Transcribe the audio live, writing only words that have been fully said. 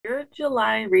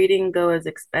July reading go as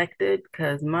expected?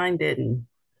 Because mine didn't.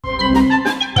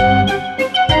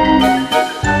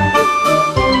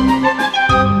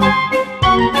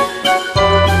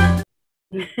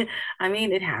 I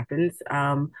mean, it happens.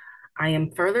 I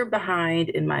am further behind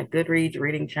in my Goodreads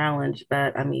reading challenge,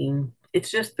 but I mean,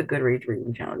 it's just the Goodreads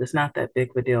reading challenge. It's not that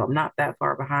big of a deal. I'm not that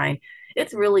far behind.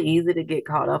 It's really easy to get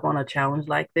caught up on a challenge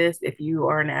like this if you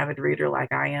are an avid reader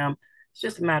like I am. It's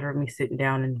just a matter of me sitting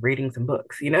down and reading some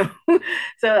books, you know?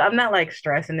 So I'm not like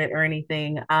stressing it or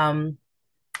anything.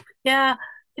 Yeah,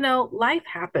 life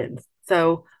happens.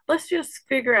 So let's just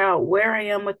figure out where I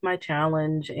am with my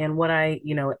challenge and what I,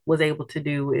 was able to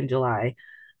do in July.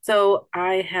 So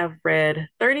I have read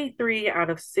 33 out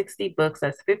of 60 books.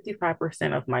 That's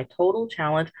 55% of my total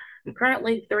challenge. I'm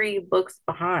currently 3 books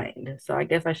behind. So I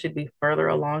guess I should be further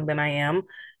along than I am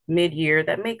mid-year.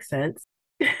 That makes sense.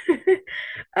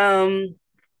 Um,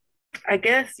 I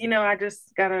guess, I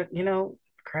just gotta,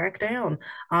 crack down.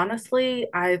 Honestly,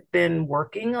 I've been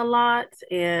working a lot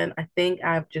and I think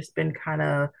I've just been kind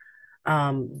of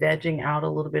vegging out a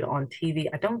little bit on TV.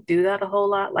 I don't do that a whole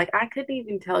lot. Like I couldn't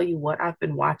even tell you what I've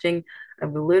been watching.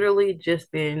 I've literally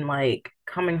just been like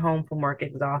coming home from work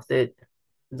exhausted,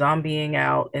 zombieing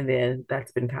out, and then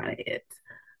that's been kind of it.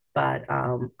 But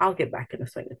I'll get back in the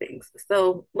swing of things.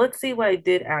 So let's see what I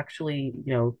did actually,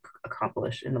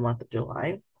 accomplish in the month of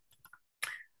July.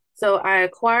 So I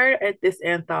acquired at this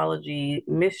anthology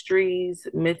Mysteries,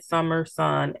 Midsummer,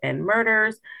 Sun, and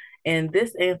Murders. And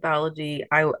this anthology,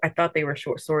 I thought they were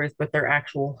short stories, but they're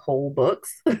actual whole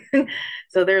books.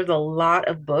 So there's a lot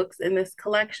of books in this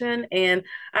collection. And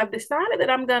I've decided that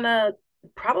I'm gonna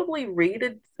probably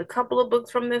read a couple of books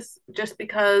from this just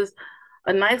because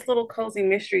a nice little cozy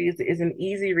mystery is an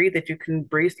easy read that you can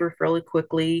breeze through fairly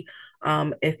quickly.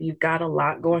 If you've got a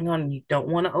lot going on and you don't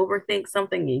want to overthink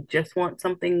something, you just want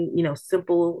something,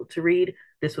 simple to read,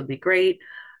 this would be great.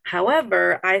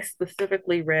 However, I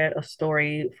specifically read a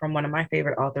story from one of my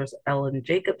favorite authors, Ellen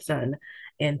Jacobson.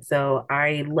 And so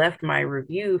I left my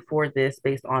review for this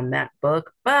based on that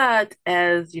book. But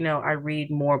as I read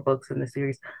more books in the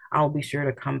series, I'll be sure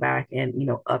to come back and,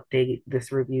 update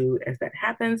this review as that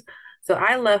happens. So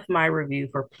I left my review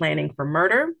for Planning for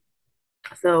Murder.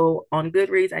 So on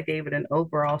Goodreads, I gave it an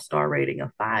overall star rating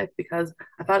of 5 because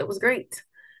I thought it was great.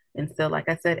 And so, like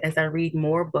I said, as I read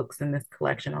more books in this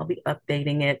collection, I'll be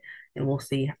updating it and we'll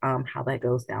see how that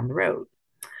goes down the road.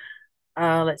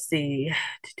 Let's see.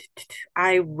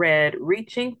 I read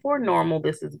Reaching for Normal.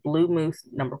 This is Blue Moose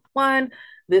 #1.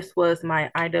 This was my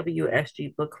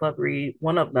IWSG book club read,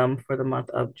 one of them for the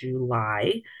month of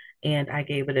July. And I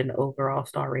gave it an overall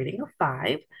star rating of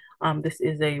 5. This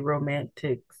is a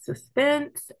romantic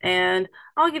suspense, and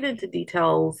I'll get into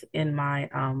details in my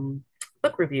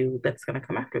book review that's going to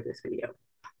come after this video.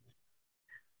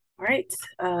 All right.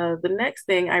 The next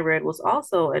thing I read was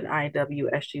also an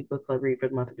IWSG book club read for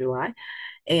the month of July,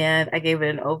 and I gave it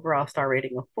an overall star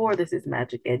rating of 4. This is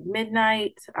Magic at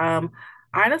Midnight.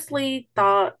 Honestly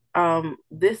thought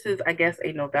this is, I guess,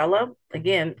 a novella.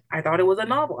 Again, I thought it was a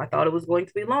novel. I thought it was going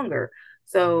to be longer.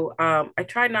 So I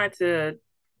tried not to,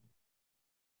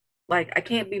 like, I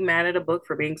can't be mad at a book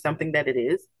for being something that it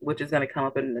is, which is going to come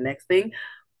up in the next thing.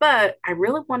 But I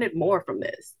really wanted more from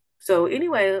this. So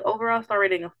anyway, overall star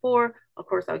rating of 4. Of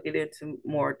course, I'll get into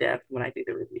more depth when I do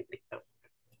the review video.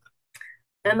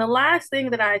 And the last thing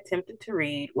that I attempted to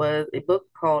read was a book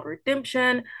called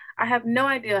Redemption. I have no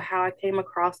idea how I came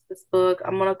across this book.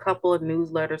 I'm on a couple of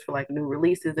newsletters for like new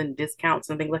releases and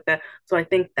discounts and things like that. So I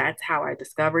think that's how I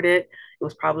discovered it. It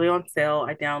was probably on sale.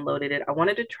 I downloaded it. I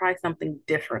wanted to try something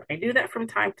different. I do that from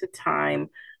time to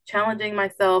time, challenging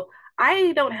myself.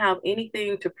 I don't have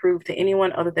anything to prove to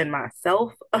anyone other than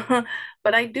myself,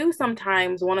 but I do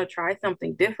sometimes want to try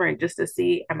something different just to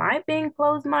see, am I being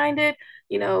closed-minded?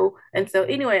 And so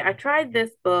anyway, I tried this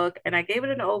book and I gave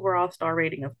it an overall star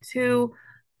rating of 2,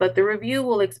 but the review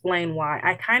will explain why.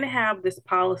 I kind of have this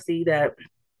policy that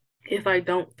if I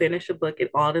don't finish a book,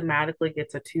 it automatically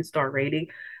gets a 2-star rating.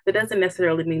 That doesn't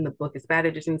necessarily mean the book is bad.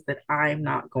 It just means that I'm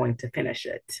not going to finish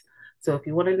it. So if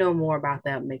you want to know more about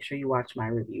that, make sure you watch my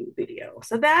review video.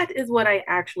 So that is what I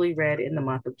actually read in the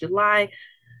month of July.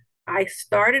 I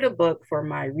started a book for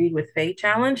my Read with Faye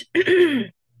challenge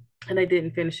and I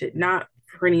didn't finish it, not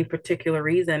for any particular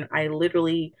reason. I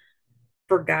literally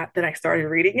forgot that I started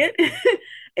reading it.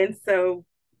 And so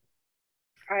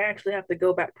I actually have to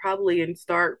go back probably and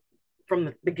start from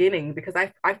the beginning because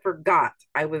I forgot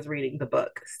I was reading the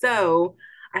book. So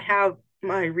I have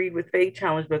my Read with Faith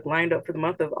challenge book lined up for the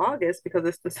month of August because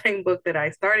it's the same book that I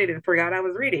started and forgot I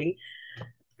was reading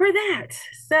for that.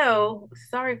 So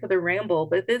sorry for the ramble,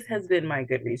 but this has been my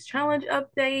Goodreads challenge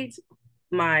update.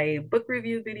 My book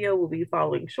review video will be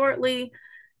following shortly,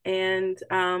 and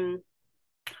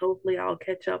hopefully I'll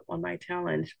catch up on my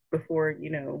challenge before,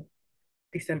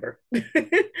 December.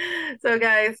 So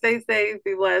guys, stay safe,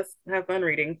 be blessed, have fun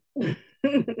reading.